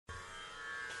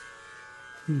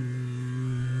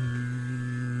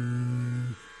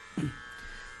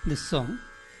This song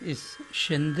is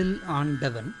Senthil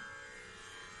Andavan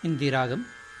in the Ragam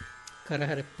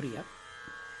Kharaharapriya.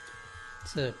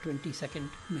 It's a 22nd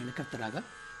melakartha raga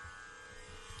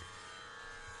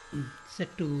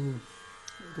set to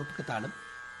Rupakam Talam,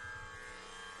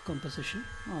 composition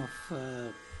of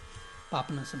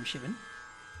Papanasam Sivan.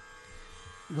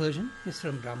 Version is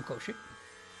from Kaushik.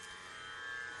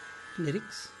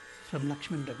 Lyrics from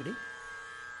Lakshman Ragde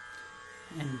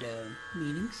and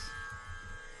meanings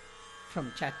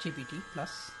from ChatGPT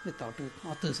Plus with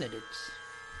author's edits.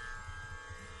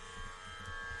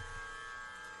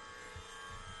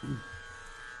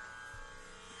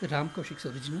 Ram Kaushik's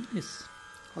original is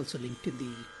also linked in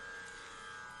the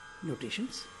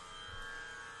notations.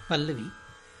 Pallavi,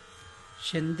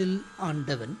 Shendil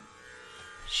Andavan,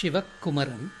 Shiva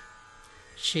kumaran,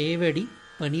 sEvaDi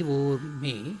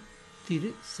paNivOmE,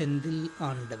 tiru Senthil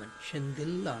Andavan,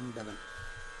 Shendil Andavan.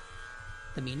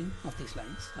 The meaning of these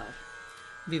lines are: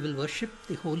 we will worship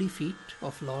the holy feet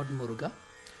of Lord Muruga,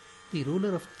 the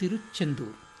ruler of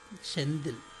Tiruchendur,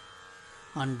 Shendil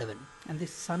Andavan, and the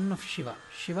son of Shiva,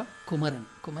 Shiva kumaran.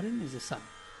 Kumaran is the son.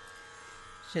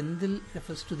 Shendil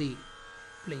refers to the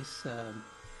place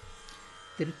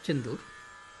Tiruchendur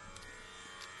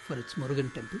for its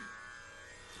Marugan temple.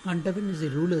 Andavan is the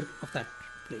ruler of that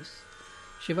place.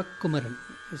 Shiva kumaran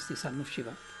is the son of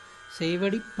Shiva.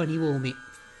 sEvaDi paNivOmE,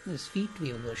 his feet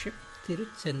we will worship. Tiru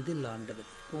Senthil Andavan,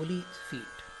 holy feet.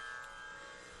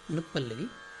 Anupallavi,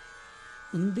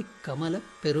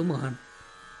 undik-kamalap-perumAn,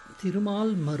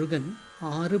 tirumAl marugan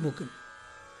Arumukhan,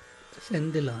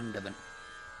 Senthil Andavan.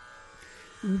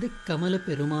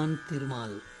 Undik-kamalap-perumAn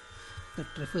tirumAl, that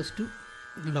refers to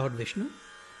Lord Vishnu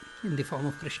in the form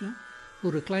of Krishna,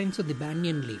 who reclines on the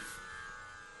banyan leaf.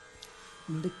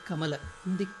 Undik-kamala,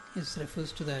 undik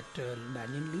refers to that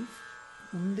banyan leaf.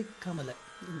 Undik-kamala,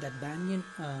 that banyan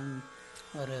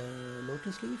or a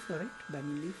lotus leaf, right?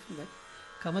 Banyan leaf, right?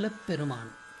 Kamalap-perumAn.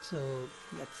 So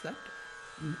that's that.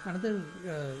 Another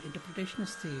interpretation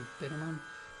is the Peruman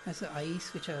has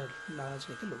eyes which are large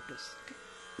like a lotus. Okay.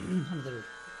 Another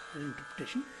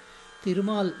interpretation.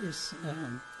 tirumAl is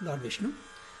Lord Vishnu.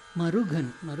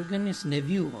 Marugan is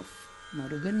nephew of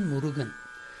Murugan.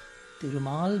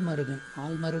 tirumAl Marugan,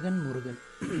 Al Marugan Murugan.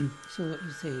 So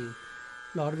it's a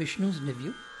Lord Vishnu's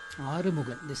nephew.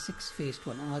 Arumukhan, the six-faced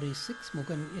one. Ar is six,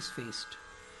 Mukhan is faced.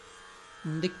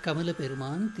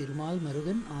 undik-kamalap-perumAn, tirumAl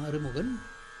Marugan, Arumukhan,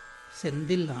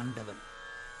 Senthil Andavan.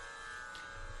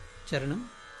 Charanam.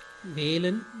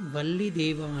 vElan vaLLi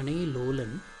Devane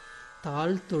Lolan,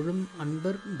 Tal Tolum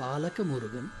Anbar Balaka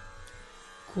Murugan,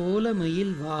 Kola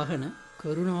Mayil Vahana,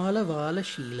 Karunala Vala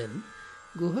Sheelan,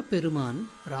 Guha Peruman,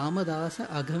 Ramadasa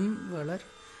Agam Valar,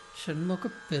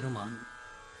 SaNmukhap-perumAn.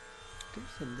 Okay,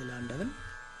 Senthil Andavan.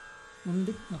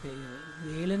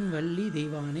 vElan vaLLi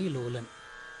Devane Lolan.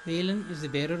 vElan is the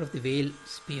bearer of the veil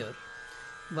spear.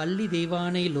 vaLLi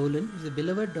Devane Lolan is the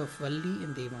beloved of vaLLi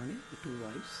and Devane, the two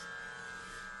wives.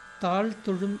 Tal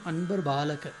Tolum Anbar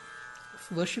Balaka,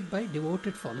 worshipped by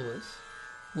devoted followers.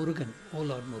 Murugan, O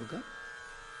Lord Muruga.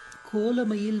 Kola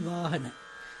Mayil Vahana,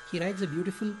 he rides a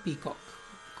beautiful peacock.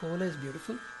 Kola is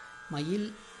beautiful.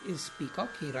 Mayil is peacock,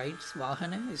 he rides.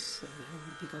 Vahana is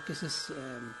peacock is his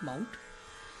mount.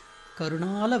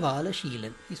 Karunala Vala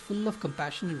Sheelan, he is full of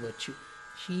compassion and virtue.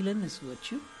 Sheelan is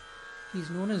virtue. He is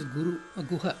known as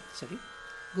Guha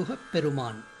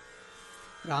Peruman.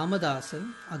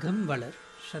 Ramadasan Agam Valar,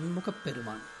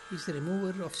 SaNmukhap-perumAn. He is the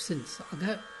remover of sins.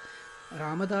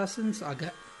 Ramadasan's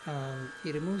Agha,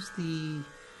 he removes the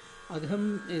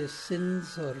Agham is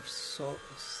sins or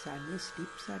sadness,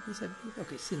 deep sadness, I believe.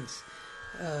 Okay, sins.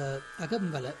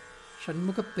 Agam Valar,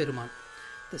 SaNmukhap-perumAn,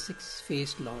 the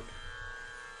six-faced Lord.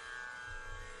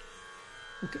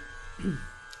 Okay.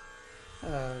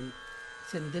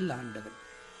 Senthil Andavan.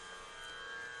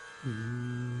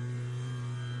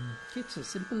 Okay, it's a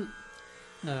simple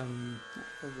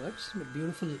words, but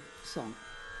beautiful song.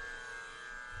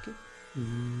 Okay.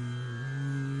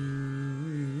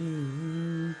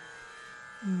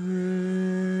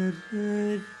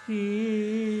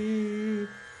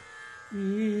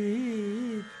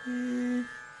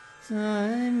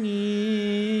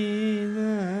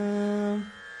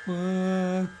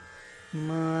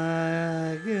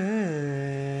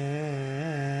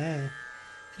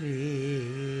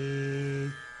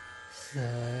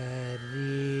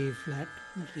 Flat,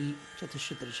 Re,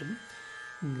 Chatushatrisham,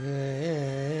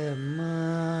 Gama,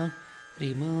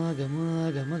 Rima,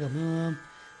 Gama, Gama, Gama,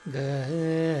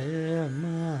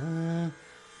 Gama,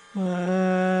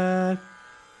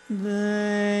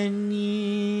 Vani,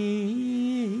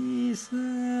 Sa,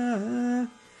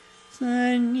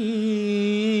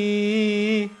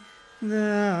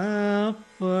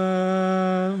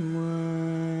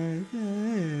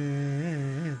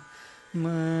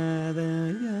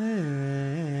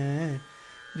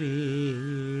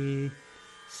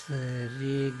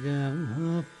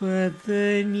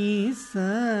 ni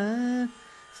sa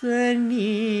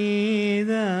ni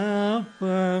da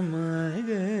pa ma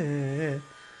ga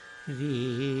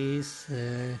re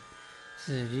sa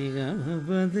ri ga ma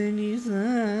pa da ni sa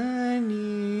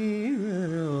ni da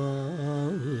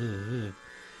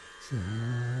sa.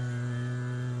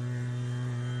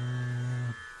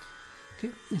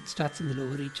 Okay, it starts in the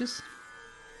lower reaches.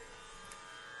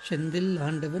 Shendil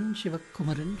Andavan Shiva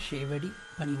kumaran sEvaDi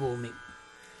paNivOmE.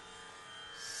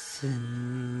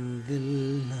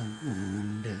 Senthil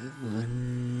Andavan,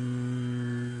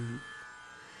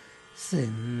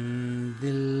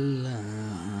 Senthil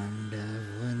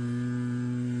Andavan.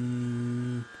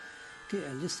 Okay,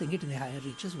 I'll just sing it in the higher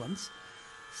reaches once.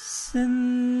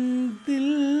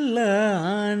 Senthil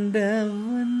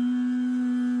Andavan,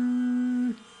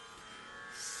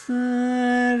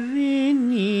 Sari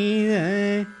ni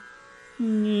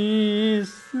ni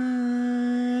sa.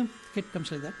 Okay, it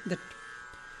comes like that.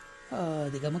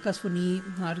 The gamakas for ni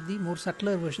are the more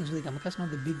subtler versions of the gamakas,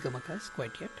 not the big gamakas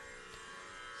quite yet.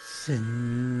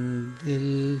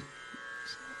 Shendil,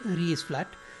 re is flat.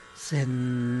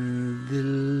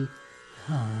 Shendil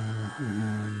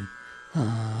han,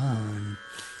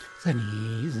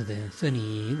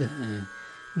 sani da,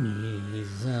 ni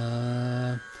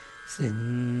za.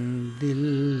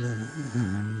 Sendil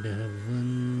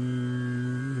Andavan,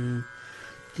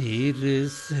 tiru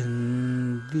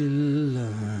Sendil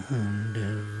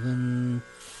Andavan,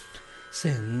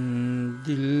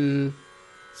 Sendil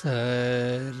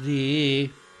Sari.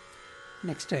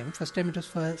 Next time, first time it was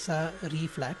for sa re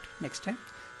flat. Next time,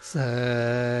 sa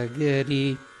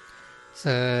gari,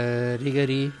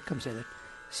 comes like that.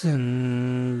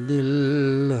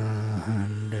 Sendil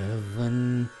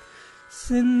Andavan,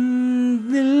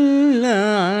 Senthil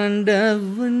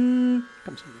Andavan,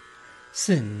 comes like that.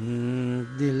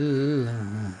 Senthil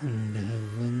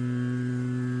Andavan,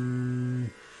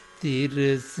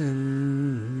 tiru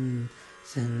Senthil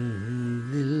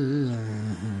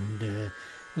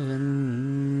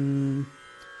Andavan.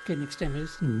 Okay, next time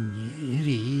is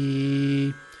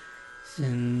Neri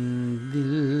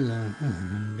Senthil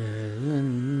Andavan,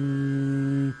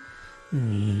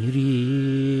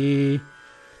 Neri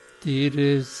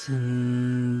tiru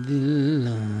Senthil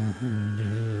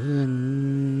Andavan,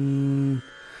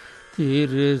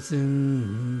 tiru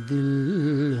Senthil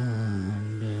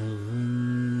Andavan,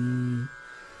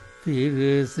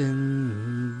 tiru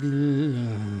Senthil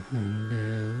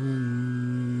Andavan,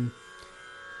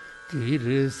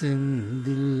 tiru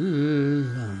Senthil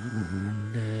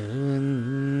Andavan.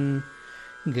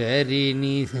 Gari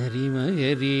ni sari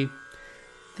magari,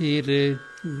 tiru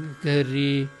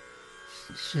gari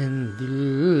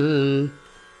Shendil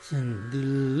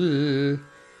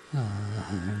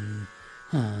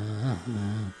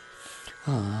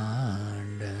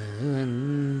Andavan,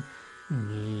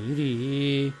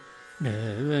 Niri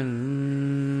Davan,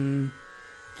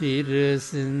 tiru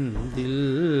Senthil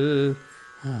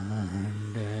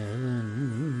Andavan,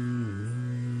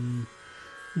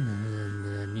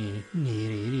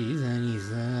 Niri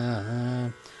Zanisa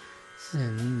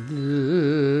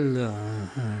Senthil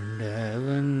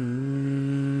Andavan,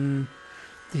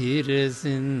 tiru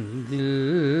Senthil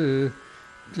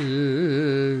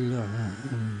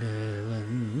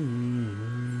Andavan,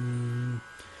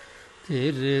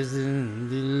 tiru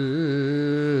Senthil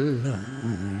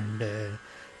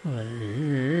Andavan.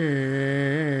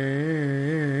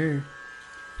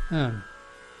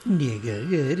 Diga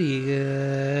gariga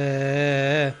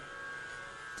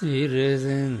tiru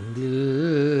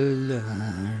Senthil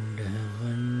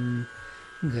Andavan,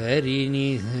 gari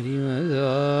ni sari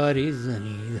magari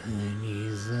sani dhani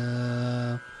sa,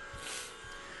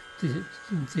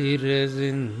 tiru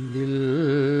Senthil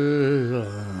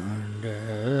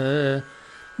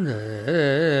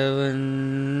Andavan,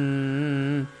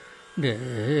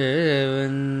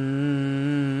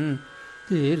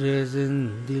 tiru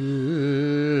Senthil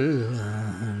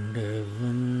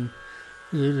Andavan,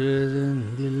 tiru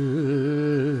Senthil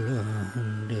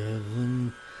Andavan,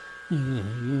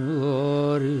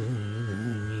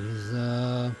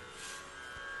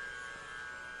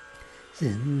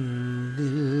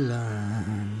 Senthil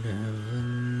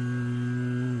Andavan,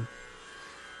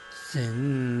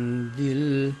 Senthil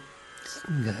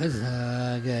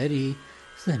Gazagari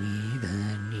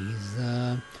Sanidhani sa,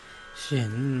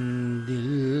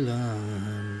 Shendil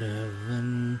Andavan,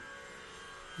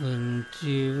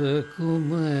 Shiva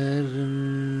kumaran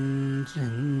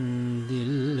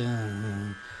Shendil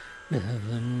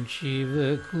Andavan, Shiva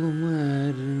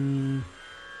kumaran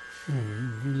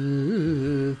Shendil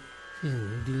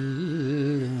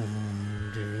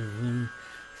Andavan,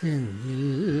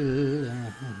 Shendil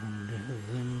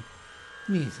Andavan,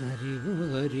 Nisari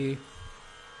Bhagari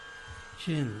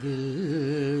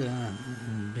Shendil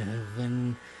Andavan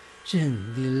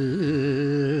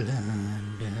Shendil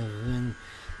Andavan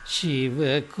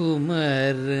Shiva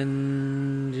kumaran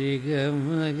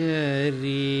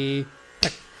Rigamagari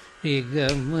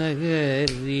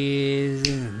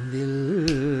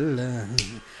Senthil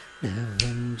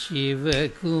Andavan Shiva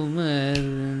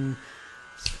kumaran.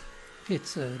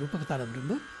 It's Rupakam Talam,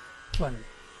 remember? 1,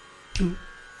 2,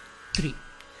 3.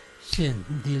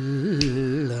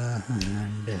 Shendil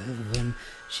Andavan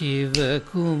Shiva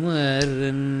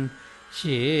kumaran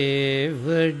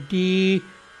sEvaDi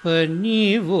paNivOmE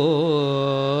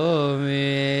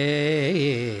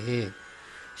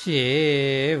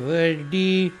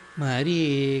sEvaDi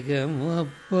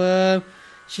marigamappa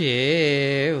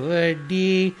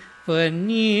sEvaDi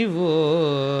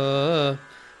paNivOmE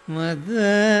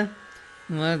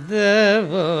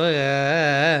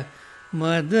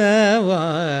Madhava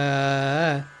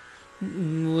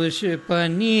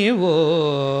paNivOmE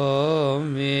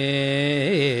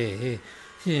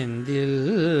Shendil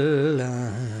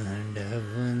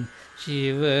Andavan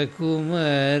Shiva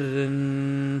kumaran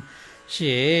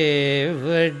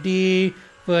sEvaDi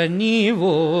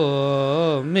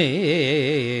paNivOmE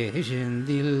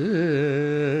Shendil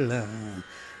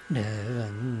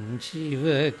Andavan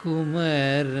Shiva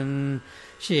kumaran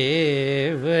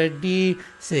sEvaDi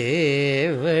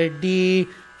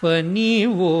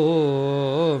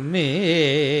paNivOmE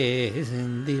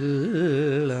Senthil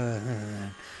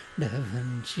Andavan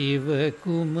Shiva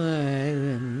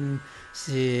kumaran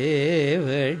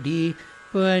sEvaDi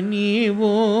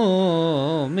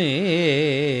paNivOmE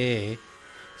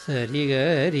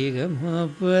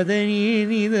Sarigarigamappadani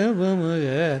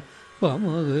nidabamaga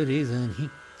pamagarizani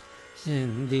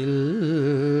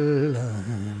Shendil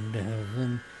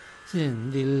Andavan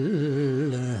Shendil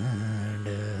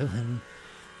Andavan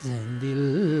Shendil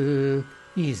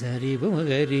Nisari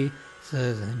Bhagari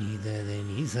Sazani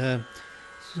Dadani Sa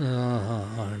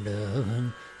Andavan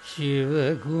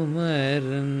Shiva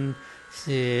kumaran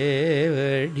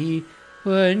sEvaDi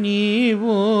paNivOmE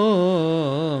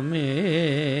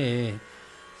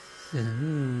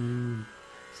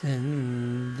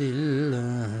Shendil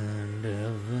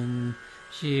Andavan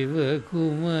Shiva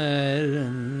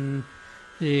kumaran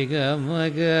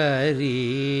Rigamagari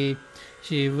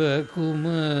Shiva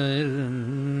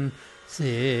kumaran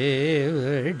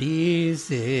sEvaDi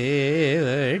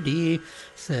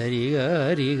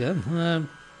Sarigarigama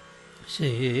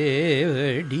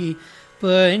sEvaDi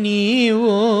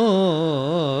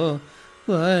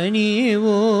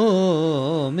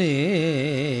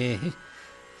paNivOmE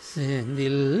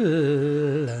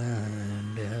Senthil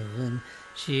Andavan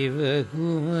Shiva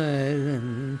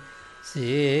kumaran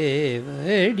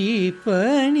sEvaDi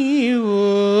paNivOmE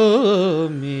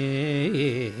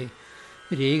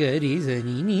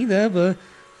Rigarizani nidaba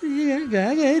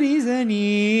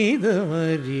Rigarizani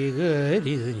dava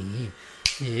Rigarizani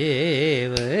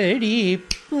sEvaDi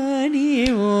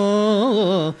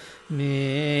paNivOmE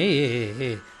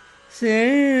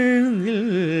Shendil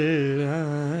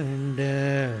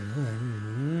Andavan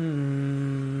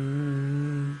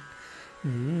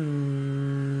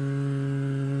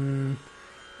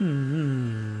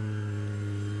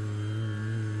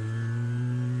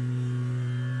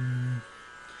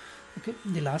Okay,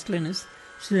 the last line is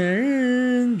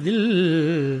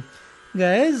Shendil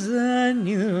Gaza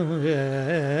Nidavamuga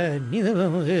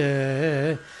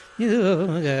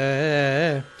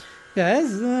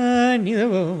Gaza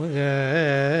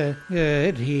Nidavamuga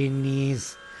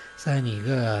Garinis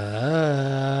Saniga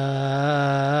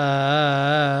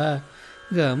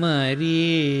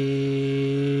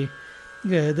Gamari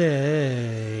Gadanisa.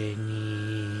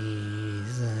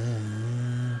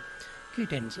 Okay,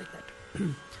 it ends like that.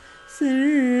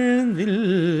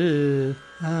 Senthil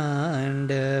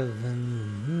Andavan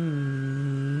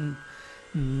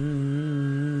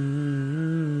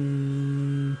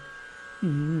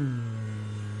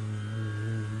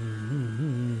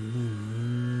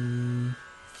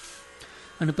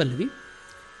Anupallavi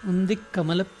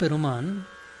undik-kamalap-perumAn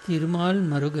tirumAl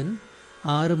marugan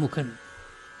Arumukhan.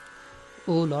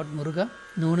 O Lord Muruga,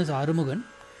 known as Arumukhan,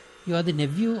 you are the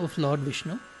nephew of Lord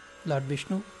Vishnu. Lord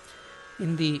Vishnu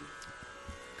in the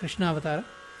Krishna Avatara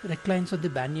reclines on the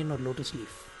banyan or lotus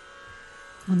leaf.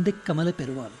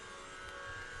 undik-kamalap-perumAn.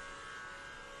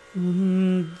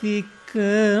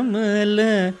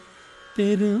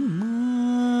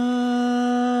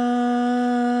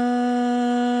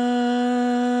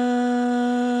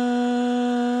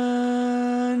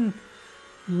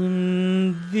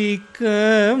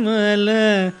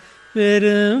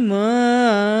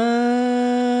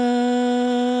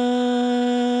 undik-kamalap-perumAn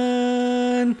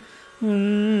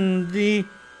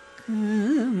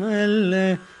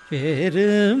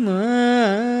பெருமான்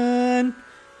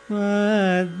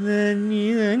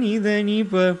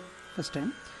நிதனிப. First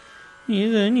time.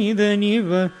 நிதனிப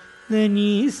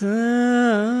தனிசா.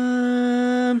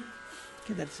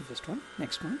 Okay, that's the first one.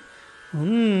 Next one.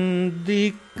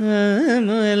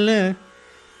 undik-kamalap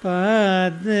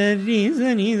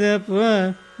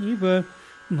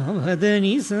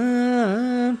mavadani-sa.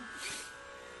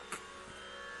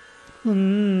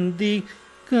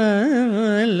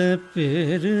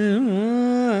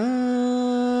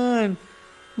 undik-kamalap-perumAn.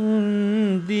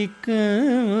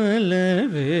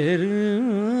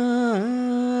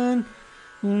 undik-kamalap-perumAn.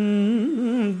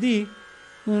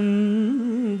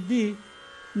 undi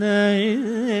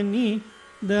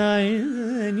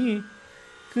dayani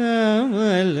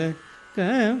kamala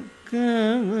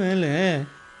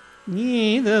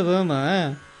nidavama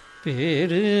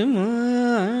perumAn.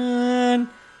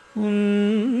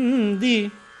 undi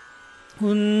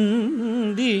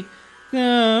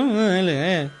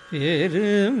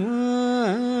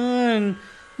kamalap-perumAn.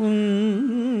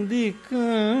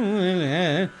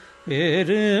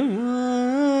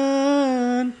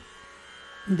 undik-kamalap-perumAn.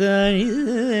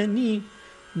 dayani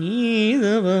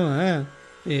nidavama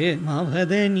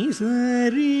mavadani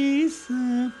sarisa.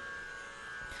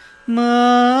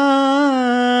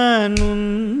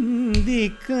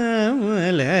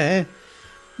 undik-kamalap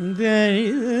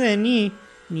dayani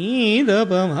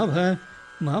nidavama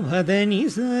mavadani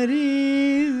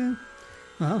sarisa.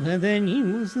 mavadani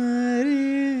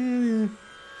musarisa.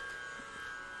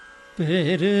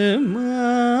 perumAn.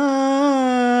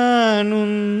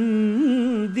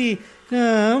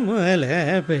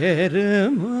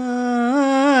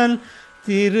 undik-kamalap-perumAn.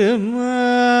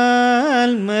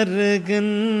 tirumAl marugan.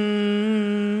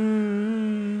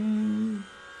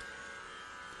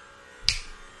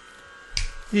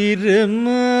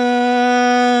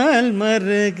 tirumAl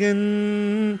marugan.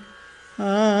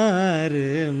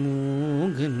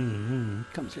 Arumukhan.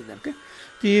 Comes with that. Okay.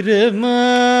 tirumAl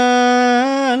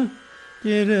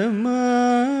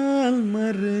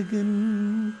marugan.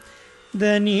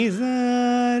 dani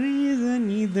sari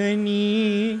dani dani.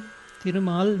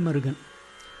 tirumAl marugan.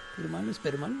 tirumAl is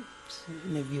Perumal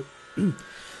nephew.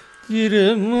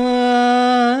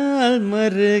 tirumAl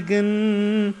marugan.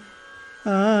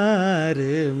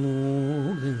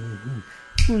 Arumukhan.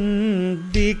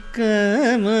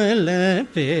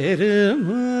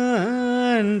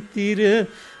 undik-kamalap-perumAn. tirumAl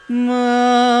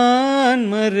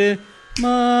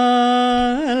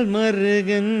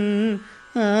marugan.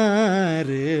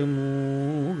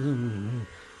 Arumukhan.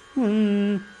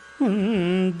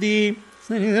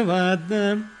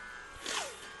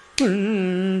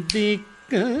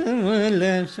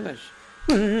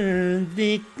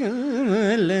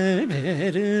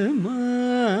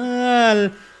 undik-kamalap-perumAn.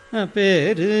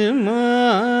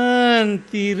 perumAn.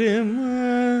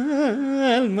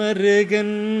 tirumAl marugan.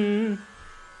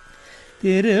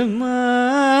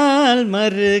 tirumAl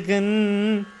marugan.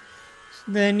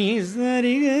 dani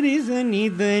sari gari sani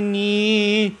dani.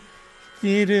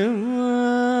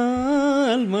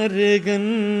 tirumAl marugan.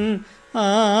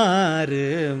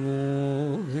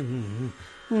 Arumukhan.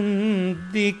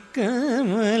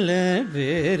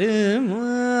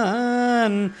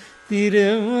 undik-kamalap-perumAn.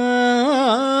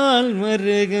 tirumAl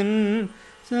marugan.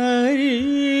 sari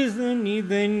sani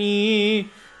dani.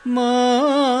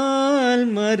 mal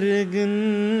marugan.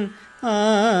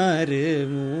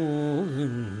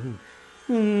 Arumukhan.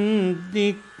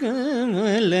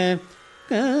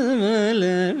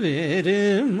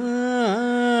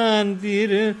 undik-kamalap-perumAn.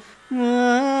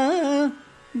 tirumAl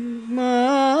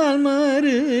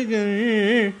marugan.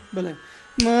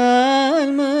 mal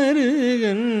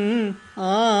marugan.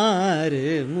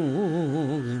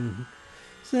 Arumukhan.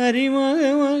 sari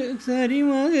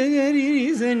maga gari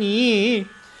sani.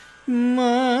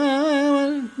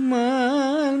 mal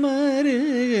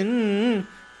marugan.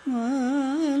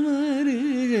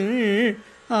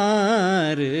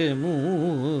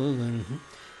 Arumukhan.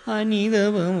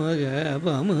 anidavamaga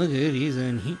pamagari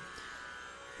sani.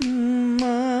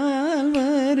 mal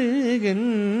marugan.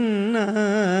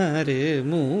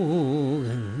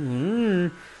 Arumukhan.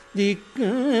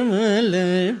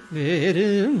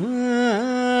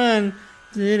 undik-kamalap-perumAn.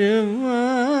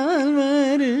 tirumAl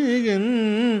marugan.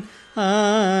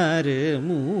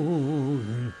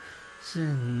 Arumukhan.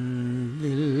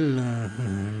 Senthil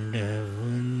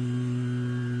Andavan.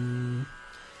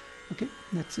 Okay,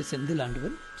 that's a Senthil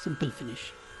Andavan. Simple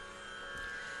finish.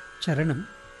 Charanam.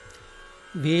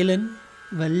 vElan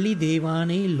vaLLi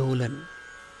devane lolan.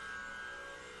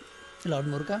 Lord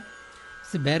Muruga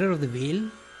is the bearer of the veil,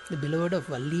 the beloved of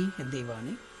vaLLi and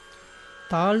Devane.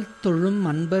 Tal tolum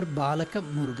anbar balaka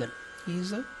murugan. He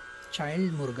is a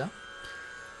child Muruga,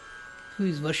 who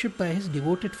is worshipped by his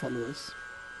devoted followers.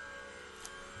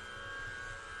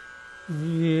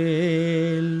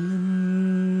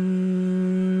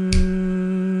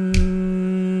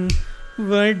 vElan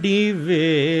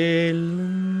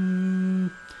vadivelan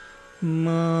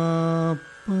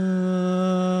mapa.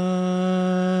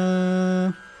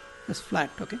 That's flat,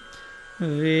 okay?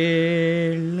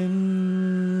 vElan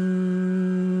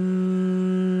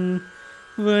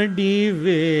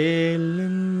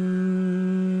vadivelan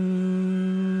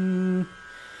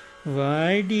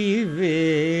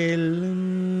vadivelan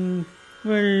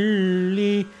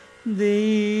vaLLi Deivani.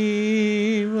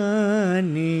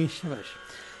 Shabash.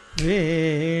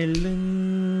 vElan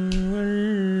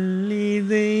vaLLi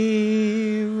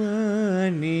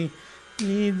Deivani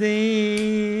Deivani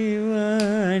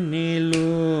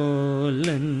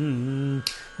லோலன்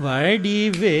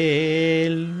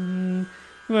Vadivel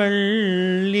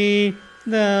vaLLi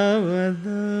தாவத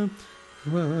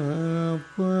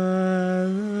வாபத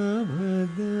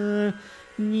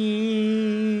நீ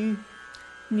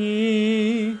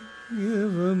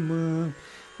யவமா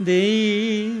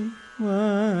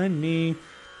Deivani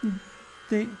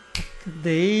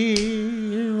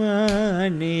Deivani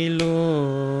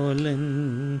லோலன்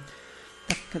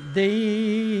Takka Deivani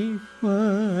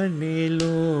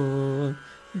லோலன்.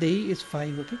 Day is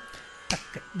 5, okay?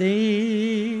 Takka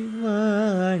Deivani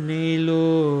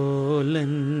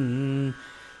லோலன்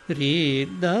re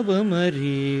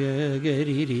தபமரி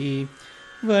கரிரி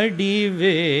Vadivelan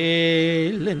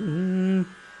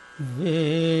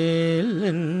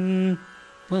Velan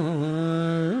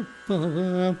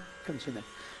consider.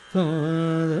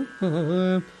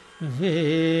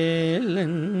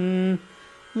 Velan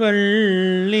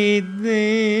vaLLi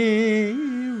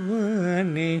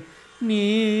Deivani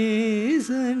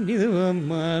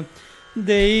நீசனிவமா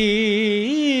Deivani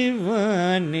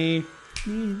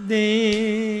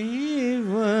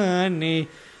Deivani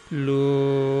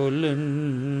லோலன்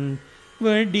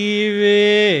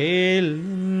Vadivelan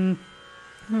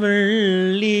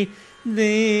vaLLi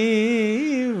Deivani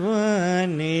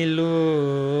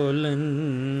லோலன்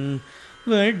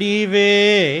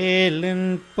Vadivelan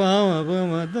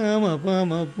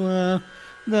பாமபமதமபமப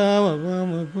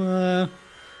தாமபமப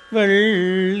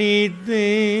vaLLi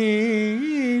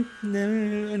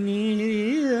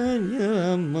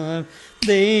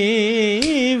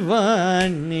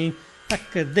Deivani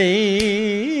தக்க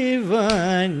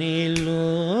Deivani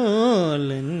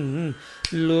லோலன்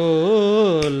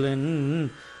லோலன்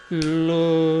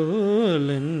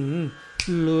லோலன்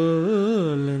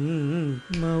லோலன்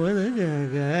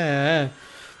மவதக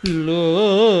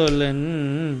லோலன்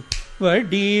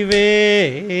Vadivelan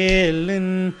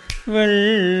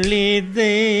vaLLi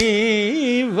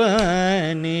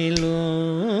Deivani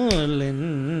லோலன்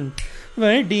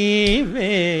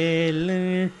Vadivelan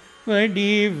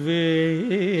Vadivelan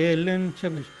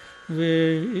சபஷ்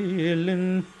Velan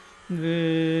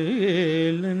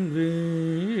Velan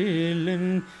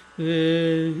Velan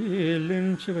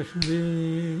Velan சபஷ்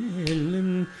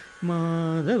Velan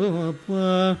மாதவப்பா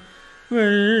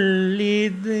vaLLi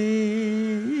Deivani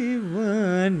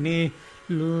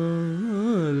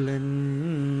லோலன்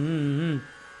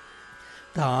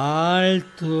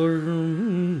தாழ்த்தொழும்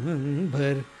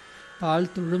அன்பர்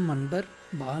தாழ்த்துழும் அன்பர்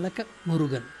பாலக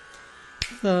முருகன்.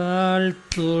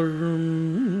 தாழ்த்தொழும்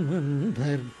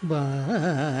அன்பர்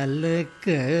பாலக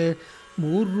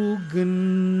முருகன்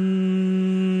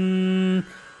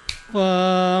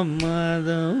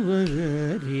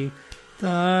பாமதவகரி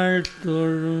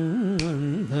தாழ்த்தொழும்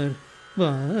அன்பர்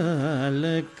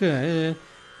பாலக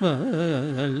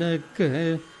பாலக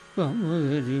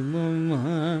பாமகரி mamma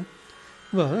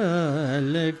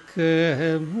பாலக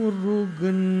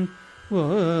Murugan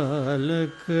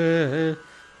பாலக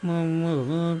mamma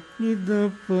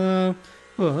இதப்பா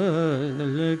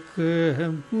பாலக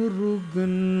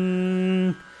Murugan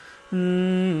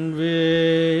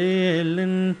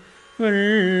Velan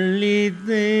vaLLi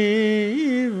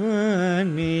Deivani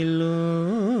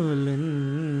லோலன்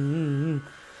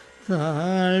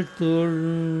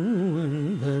தாழ்த்தொழும்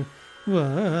அன்பர்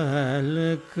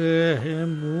பாலக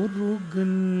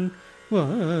முருகன்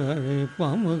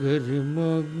பாமகரி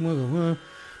மகம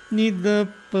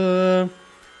நிதப்ப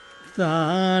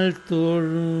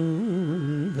தாழ்த்தொழும்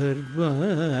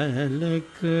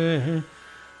பாலக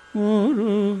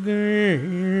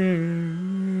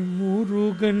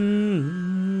முருகன்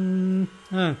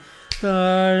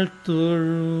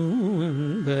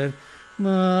தாழ்த்தொழும்பர்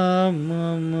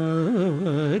மாமரி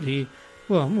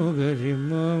வமுகரி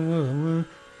மம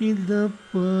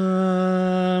இதப்பா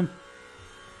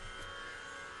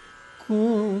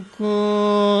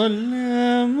கோலமயில்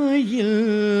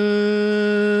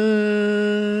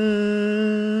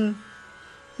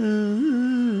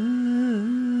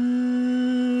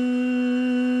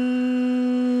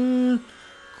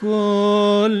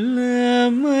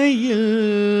கோலமயில்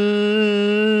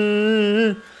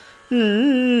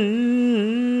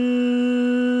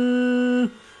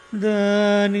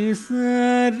தானி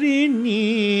சரி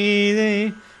நீதை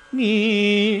நீ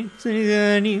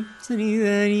சரிதானி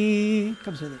சரிதானி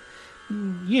கம்சது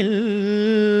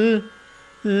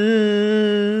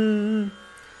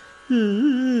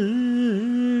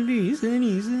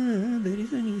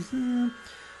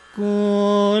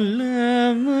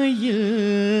கோலமயில்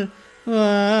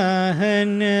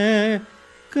வாகன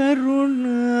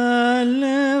கருணால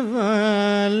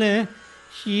வால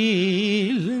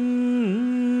ஷீலம்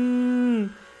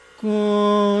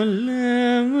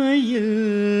கோலமயில்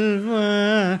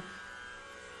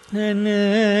வாகன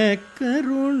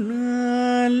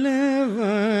கருணால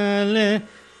வால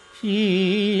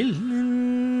ஷீலம்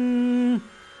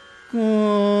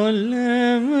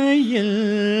கோலமயில்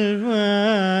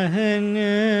வாகன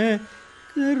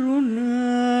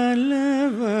கருணால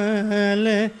வால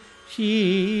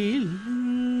ஷீலம்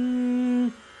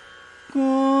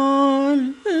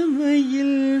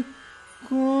கோலமயில்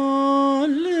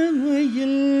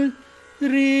கோலமயில்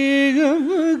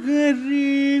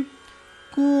ரேகமகரி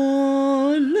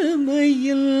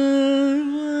கோலமயில்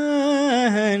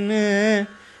வாகன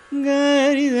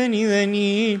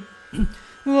கரிதனிதனி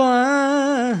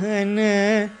வாகன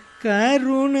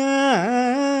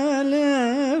கருணால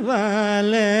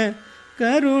வால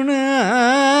கருணா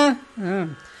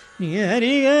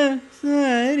நிகரிக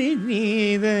சரி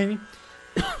நீதனி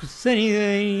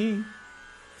சரிதனி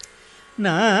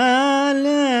நால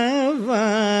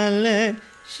வால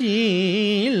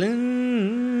ஷீலன்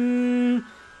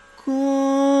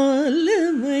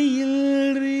கோலமயில்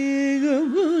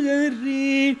ரேகபுகரி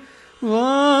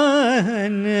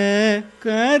வாகன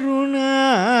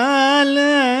கருணால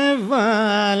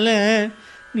வால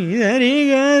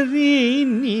நிதரிகரி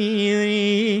நீரி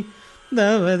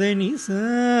தவதனி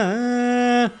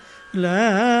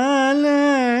லால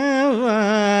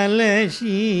வால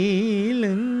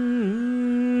ஷீலன்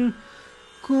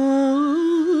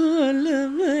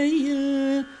கோலமயில்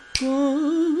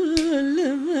கோலமயில்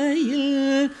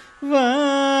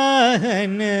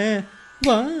வாகன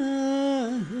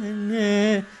வாகன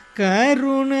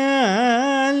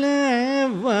கருணால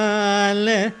வால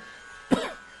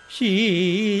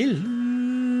ஷீலம்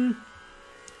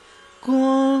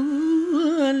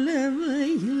கோலமயில்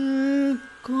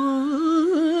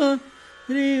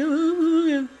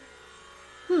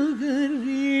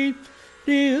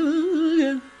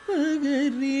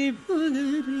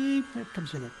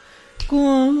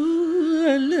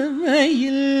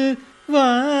கோலமயில்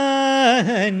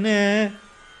வாகன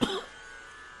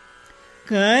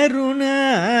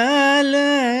கருணால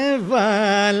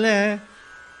வால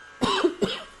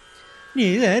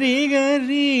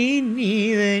நிதரிகரி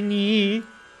நீதனி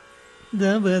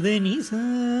தபதனி சா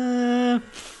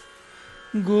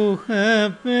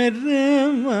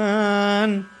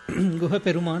குஹபெருமான்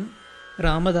குஹபெருமான்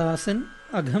ராமதாசன்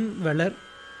அகம் வளர்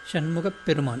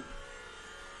சண்முகப்பெருமான்.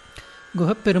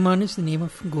 குஹப்பெருமான் is the name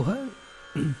of Guha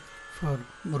for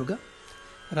Muruga.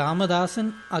 Ramadasan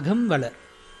Agam Valar.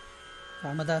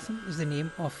 Ramadasan is the name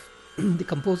of the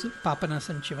composer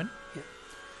Papanasam Sivan. Yeah.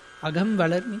 Agam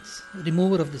Valar means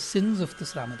remover of the sins of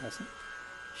this Ramadasan.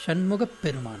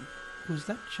 Shanmukhap-perumAn. Who is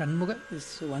that? Shanmukha is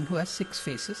one who has 6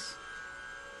 faces.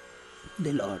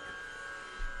 The Lord.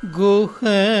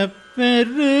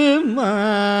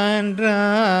 குஹப்பெருமான்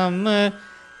ராமதாசன்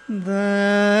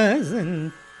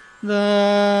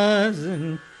தாசன்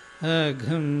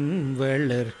அகம்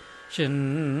வளர்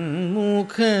சண்முகப்பெருமான்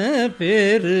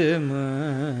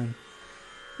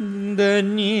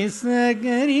தனி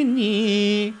சகரினி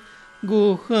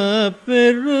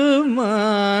குஹப்பெருமான்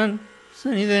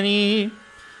சனிதனி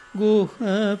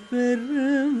குஹப்பெருமான்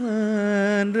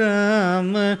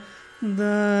ராம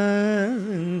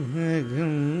தாசன்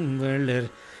வளர்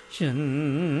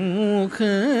சண்முகப்பெருமான்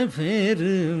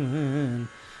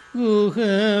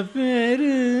குஹப்பெருமான்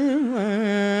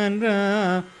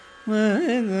ராமதாசன்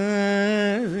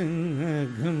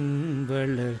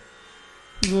வளர்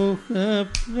குஹப்பெருமான்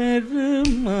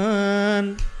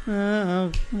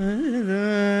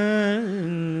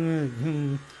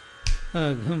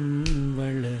அகம்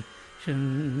வளர்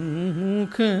சண்முகப்பெருமான்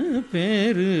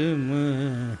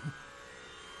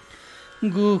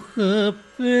குஹப்பெருமான்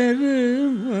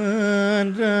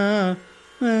ராமதாசன்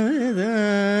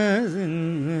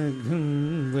அகம்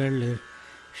வளர்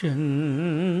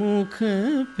சண்முகப்பெருமான்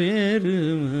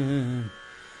சண்முகப்-பெருமான்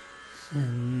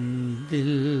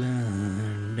செந்தில்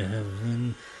ஆண்டவன்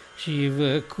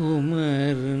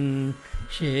சிவகுமரன்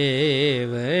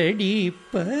சேவடி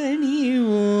பணிவோமே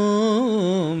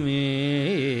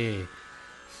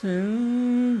செந்தில்